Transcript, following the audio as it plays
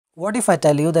What if I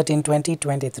tell you that in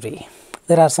 2023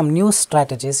 there are some new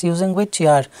strategies using which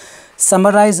your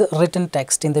summarized written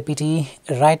text in the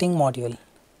PTE writing module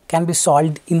can be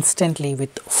solved instantly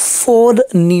with 4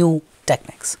 new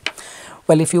techniques?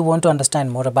 Well, if you want to understand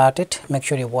more about it, make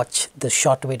sure you watch the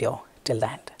short video till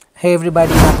the end. Hey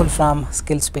everybody, Nakul from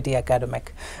Skills PTE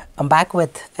Academic. I'm back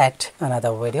with yet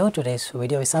another video. Today's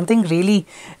video is something really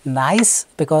nice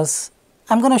because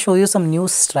I'm going to show you some new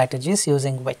strategies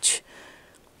using which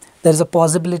there is a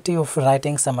possibility of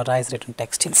writing summarized written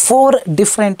text in 4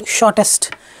 different shortest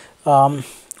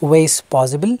ways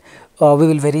possible. We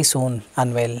will very soon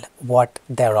unveil what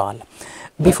they're all.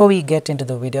 Before we get into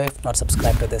the video, if not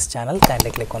subscribed to this channel,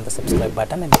 kindly click on the subscribe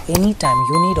button, and anytime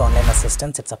you need online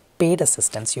assistance, it's a paid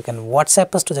assistance, you can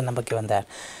WhatsApp us to the number given there.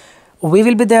 We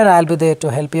will be there, I'll be there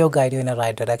to help you, guide you in the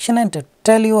right direction, and to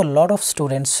tell you a lot of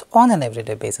students on an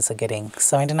everyday basis are getting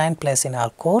 79 plus in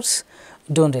our course.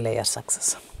 Don't delay your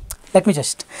success. Let me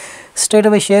just straight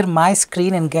away share my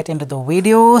screen and get into the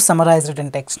video. Summarized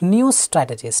written text new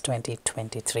strategies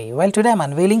 2023. Well, today I'm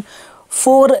unveiling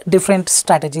 4 different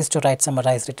strategies to write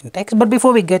summarized written text. But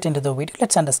before we get into the video,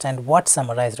 let's understand what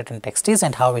summarized written text is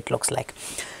and how it looks like.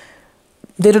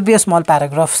 There would be a small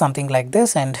paragraph, something like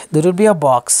this, and there would be a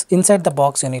box. Inside the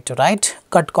box you need to write,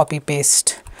 cut, copy,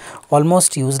 paste.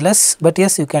 Almost useless, but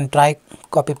yes, you can try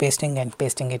copy pasting and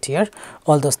pasting it here.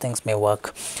 All those things may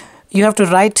work. You have to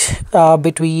write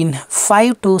between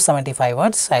 5 to 75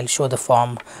 words. I'll show the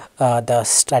form, the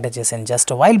strategies in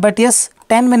just a while. But yes,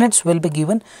 10 minutes will be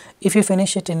given. If you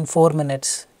finish it in 4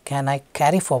 minutes, can I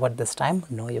carry forward this time?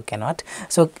 No, you cannot.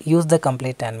 So use the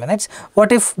complete 10 minutes.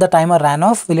 What if the timer ran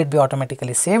off? Will it be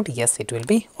automatically saved? Yes, it will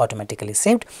be automatically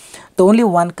saved. The only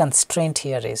one constraint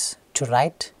here is to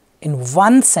write in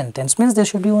one sentence, means there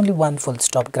should be only one full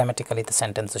stop. Grammatically, the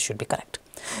sentences should be correct.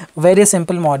 Very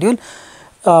simple module.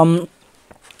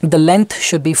 The length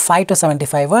should be 5 to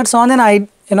 75 words. On an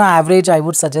average, I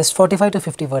would suggest 45 to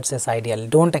 50 words is ideal.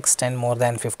 Don't extend more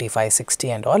than 55, 60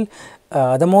 and all.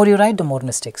 The more you write, the more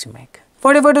mistakes you make.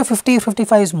 45 to 50,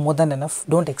 55 is more than enough.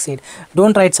 Don't exceed.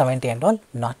 Don't write 70 and all.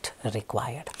 Not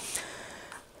required.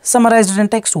 Summarized written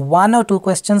text, 1 or 2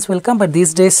 questions will come, but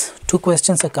these days 2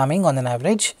 questions are coming on an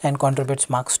average and contributes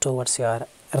marks towards your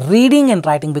reading and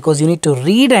writing, because you need to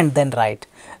read and then write.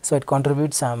 So it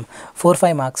contributes some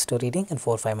 4-5 marks to reading and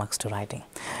 4-5 marks to writing.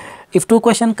 If 2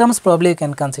 question comes, probably you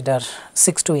can consider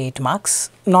 6 to 8 marks.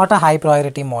 Not a high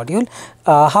priority module.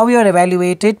 How you are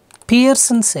evaluated?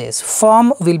 Pearson says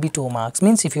form will be 2 marks.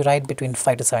 Means if you write between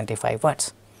 5 to 75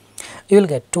 words, you will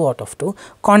get 2 out of 2.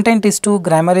 Content is 2,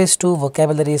 grammar is 2,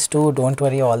 vocabulary is 2. Don't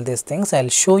worry all these things. I'll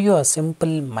show you a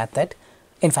simple method.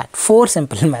 In fact, 4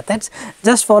 simple methods.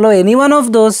 Just follow any one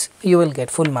of those. You will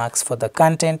get full marks for the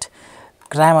content,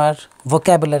 grammar,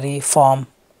 vocabulary, form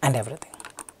and everything.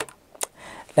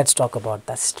 Let's talk about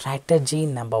the strategy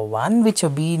number 1, which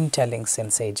I've been telling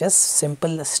since ages.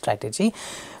 Simple strategy.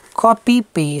 Copy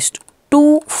paste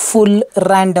 2 full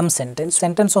random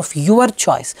sentence of your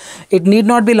choice. It need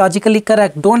not be logically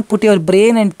correct. Don't put your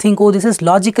brain and think, oh, this is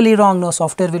logically wrong. No,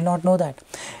 software will not know that.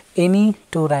 Any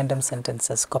 2 random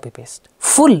sentences, copy paste.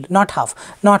 Full, not half,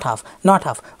 not half, not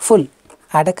half, full.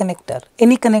 Add a connector.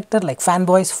 Any connector like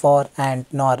fanboys, for, and,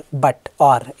 nor, but,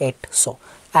 or, it, so.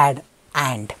 Add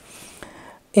and.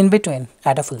 In between,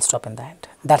 add a full stop in the end.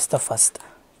 That's the first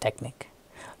technique.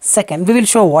 Second, we will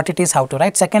show what it is, how to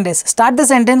write. Second is, start the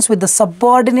sentence with the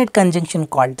subordinate conjunction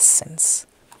called since.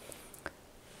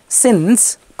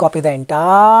 Since, copy the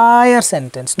entire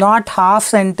sentence, not half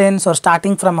sentence or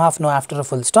starting from half, no, after a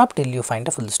full stop till you find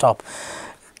a full stop.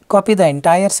 Copy the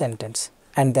entire sentence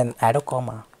and then add a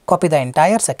comma. Copy the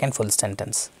entire second full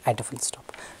sentence, add a full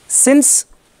stop. Since,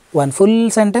 one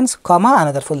full sentence, comma,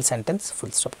 another full sentence,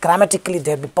 full stop. Grammatically,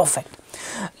 they'll be perfect.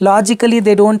 Logically,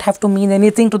 they don't have to mean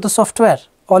anything to the software.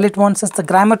 All it wants is the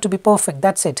grammar to be perfect.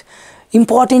 That's it.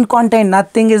 Important content,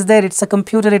 nothing is there. It's a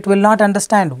computer. It will not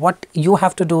understand. What you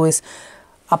have to do is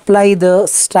apply the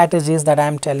strategies that I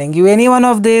am telling you. Any one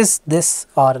of this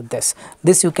or this.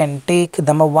 This you can take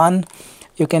number 1,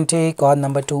 you can take, or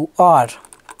number 2, or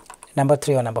number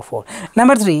 3 or number 4.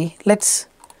 Number 3, let's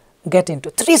get into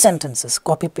 3 sentences.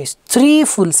 Copy paste 3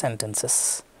 full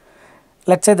sentences.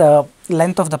 Let's say the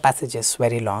length of the passage is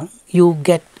very long. You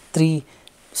get 3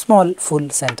 small full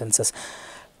sentences.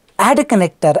 Add a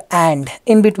connector and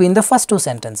in between the first 2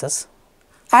 sentences.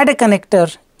 Add a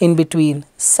connector in between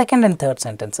second and third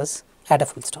sentences. Add a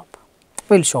full stop.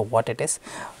 We'll show what it is.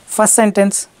 First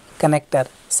sentence, connector.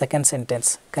 Second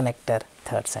sentence, connector.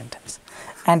 Third sentence.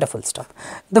 And a full stop.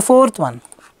 The 4th one,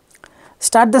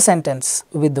 start the sentence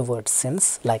with the word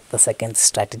since, like the second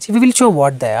strategy. We will show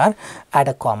what they are. Add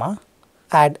a comma.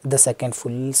 add the second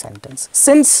full sentence.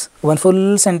 Since, one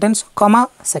full sentence, comma,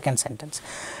 second sentence.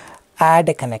 Add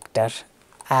a connector,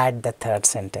 add the third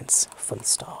sentence, full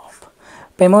stop.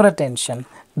 Pay more attention.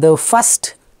 The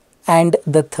first and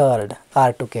the third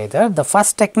are together. The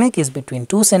first technique is between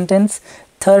 2 sentences,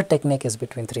 third technique is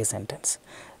between 3 sentences.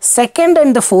 Second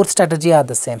and the fourth strategy are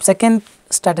the same. Second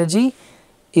strategy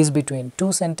is between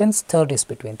 2 sentences, third is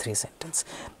between 3 sentences.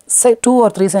 Say 2 or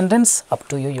 3 sentences, up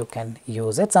to you, you can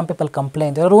use it. Some people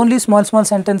complain, there are only small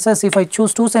sentences. If I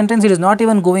choose 2 sentences, it is not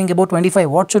even going about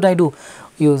 25. What should I do?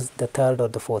 Use the third or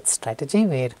the fourth strategy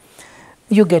where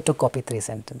you get to copy 3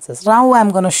 sentences. Now I am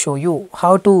going to show you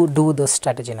how to do the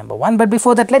strategy number 1. But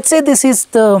before that, let's say this is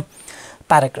the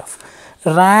paragraph.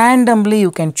 Randomly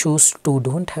you can choose 2,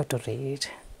 don't have to read.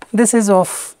 This is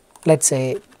of, let's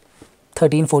say,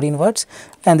 13-14 words,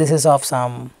 and this is of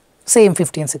some same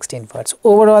 15-16 words.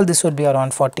 Overall this would be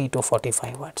around 40 to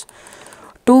 45 words.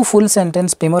 2 full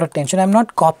sentence, pay more attention. I am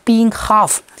not copying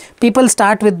half. People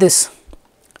start with this.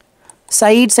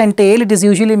 Sides and tail, it is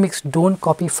usually mixed. Don't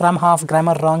copy from half,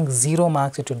 grammar wrong, 0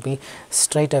 marks, it would be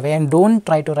straight away. And don't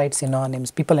try to write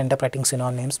synonyms. People end up writing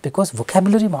synonyms because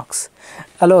vocabulary marks.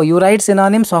 Hello, you write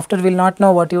synonyms, software will not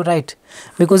know what you write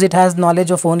because it has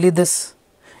knowledge of only this.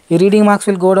 Your reading marks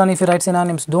will go down if you write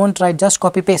synonyms. Don't write, just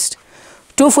copy paste.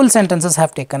 2 full sentences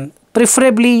have taken,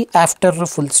 preferably after a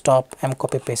full stop I am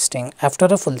copy pasting, after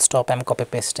a full stop I am copy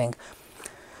pasting.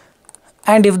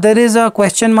 And if there is a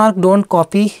question mark, don't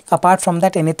copy. Apart from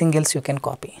that, anything else you can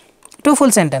copy. 2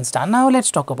 full sentence done. Now let's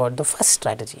talk about the first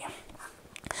strategy.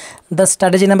 The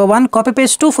strategy number 1, copy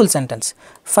paste 2 full sentence.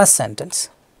 First sentence,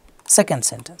 second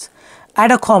sentence.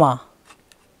 Add a comma,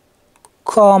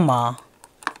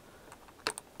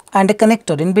 and a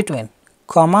connector in between.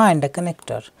 Comma and a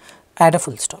connector. Add a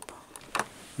full stop.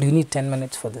 Do you need 10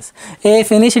 minutes for this? Hey,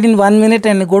 finish it in 1 minute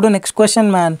and go to next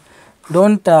question, man.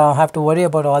 Don't have to worry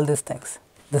about all these things.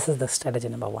 This is the strategy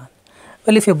number 1.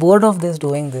 Well, if you're bored of this,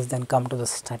 doing this, then come to the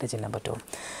strategy number 2.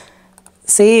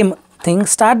 Same thing,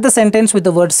 start the sentence with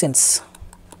the word since.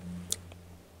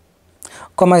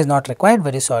 Comma is not required,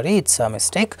 very sorry, it's a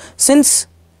mistake. Since,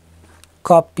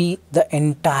 copy the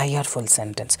entire full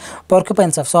sentence.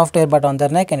 Porcupines have soft hair but on their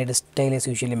neck and its tail is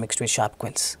usually mixed with sharp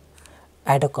quills.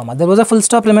 Add a comma. There was a full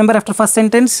stop, remember, after first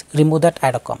sentence, remove that,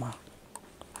 add a comma.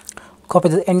 Copy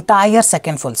the entire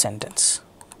second full sentence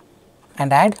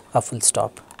and add a full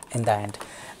stop in the end.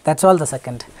 That's all the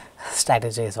second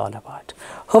strategy is all about.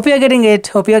 Hope you are getting it,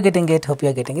 hope you are getting it, hope you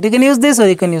are getting it. You can use this or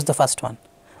you can use the first one.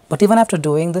 But even after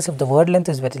doing this, if the word length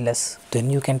is very less, then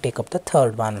you can take up the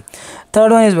third one.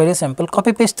 Third one is very simple.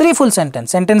 Copy paste 3 full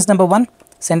sentence. Sentence number 1,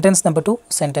 sentence number 2,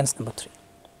 sentence number 3.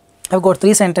 I've got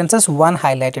 3 sentences, one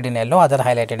highlighted in yellow, other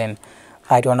highlighted in,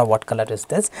 I don't know what color is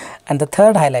this, and the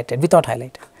third highlighted without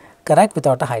highlight. Correct,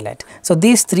 without a highlight. So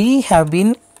these 3 have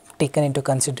been taken into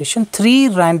consideration. 3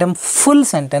 random full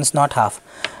sentence, not half.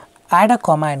 Add a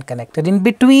comma and connector in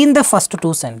between the first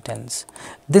 2 sentences.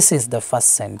 This is the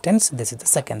first sentence, this is the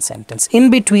second sentence.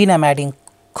 In between I am adding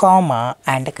comma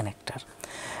and a connector.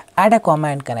 Add a comma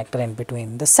and connector in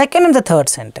between the second and the third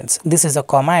sentence. This is a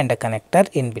comma and a connector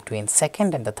in between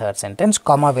second and the third sentence.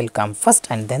 Comma will come first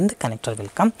and then the connector will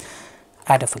come.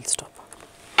 Add a full stop.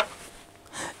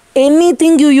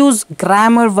 Anything you use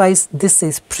grammar wise, this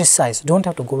is precise. Don't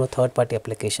have to go to third party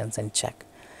applications and check.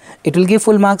 It will give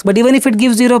full marks, but even if it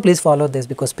gives 0, please follow this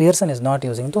because Pearson is not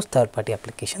using those third party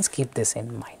applications. Keep this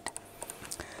in mind.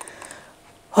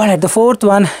 Alright, the fourth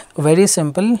one, very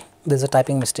simple. There is a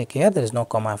typing mistake here. There is no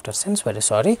comma after since. Very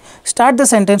sorry. Start the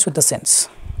sentence with the since.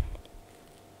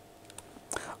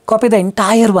 Copy the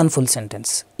entire 1 full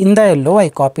sentence. In the yellow, I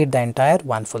copied the entire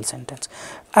 1 full sentence.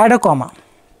 Add a comma.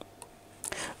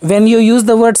 When you use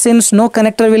the word since, no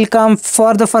connector will come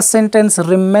for the first sentence.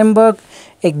 Remember,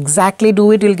 exactly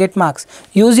do it, you will get marks.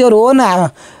 Use your own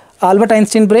Albert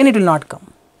Einstein brain, it will not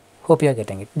come. Hope you are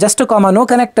getting it. Just a comma, no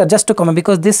connector, just a comma,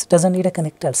 because this doesn't need a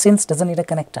connector. Since doesn't need a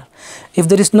connector. If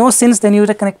there is no since, then use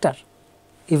a connector.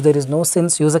 If there is no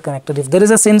since, use a connector. If there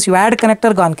is a since, you add a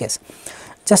connector, gone case.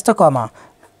 Just a comma.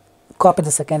 Copy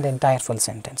the second entire full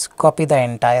sentence. Copy the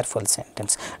entire full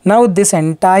sentence. Now this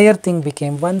entire thing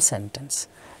became 1 sentence.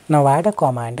 Now add a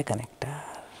comma and a connector.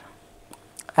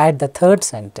 Add the third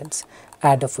sentence.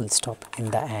 Add a full stop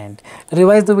in the end.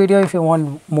 Revise the video if you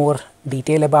want more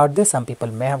detail about this. Some people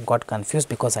may have got confused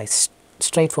because I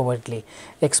straightforwardly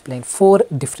explained 4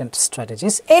 different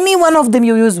strategies. Any one of them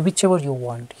you use, whichever you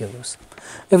want you use.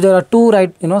 If there are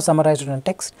 2 summarized written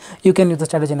text, you can use the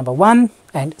strategy number 1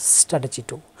 and strategy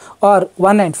 2, or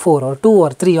 1 and 4, or 2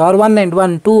 or 3, or 1 and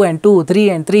 1, 2 and 2, 3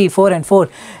 and 3, 4 and 4.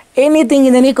 Anything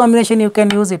in any combination you can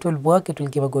use, it will work, it will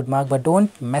give a good mark, but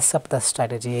don't mess up the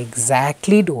strategy.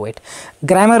 Exactly do it.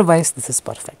 Grammar wise, this is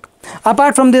perfect.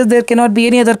 Apart from this, there cannot be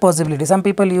any other possibility. Some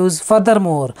people use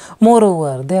furthermore,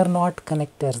 moreover. They are not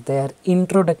connectors, they are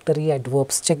introductory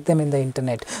adverbs. Check them in the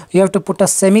internet. You have to put a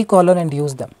semicolon and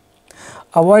use them.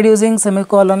 Avoid using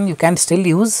semicolon. You can still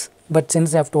use, but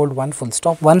since I have told one full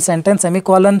stop, one sentence,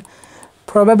 semicolon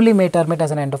probably may term it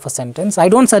as an end of a sentence. I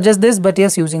don't suggest this, but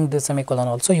yes, using the semicolon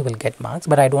also you will get marks,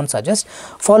 but I don't suggest.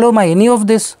 Follow my any of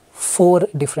these 4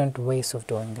 different ways of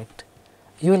doing it.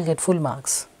 You will get full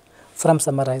marks from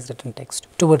summarized written text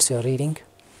towards your reading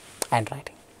and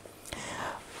writing.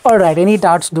 Alright, any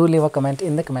doubts, do leave a comment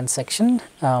in the comment section,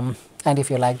 and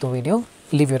if you like the video,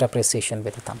 leave your appreciation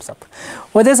with a thumbs up.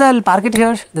 With this, I'll park it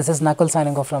here. This is Nakul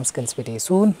signing off from Skills PTE.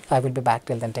 Soon I will be back.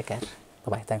 Till then, take care.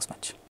 Bye bye. Thanks much.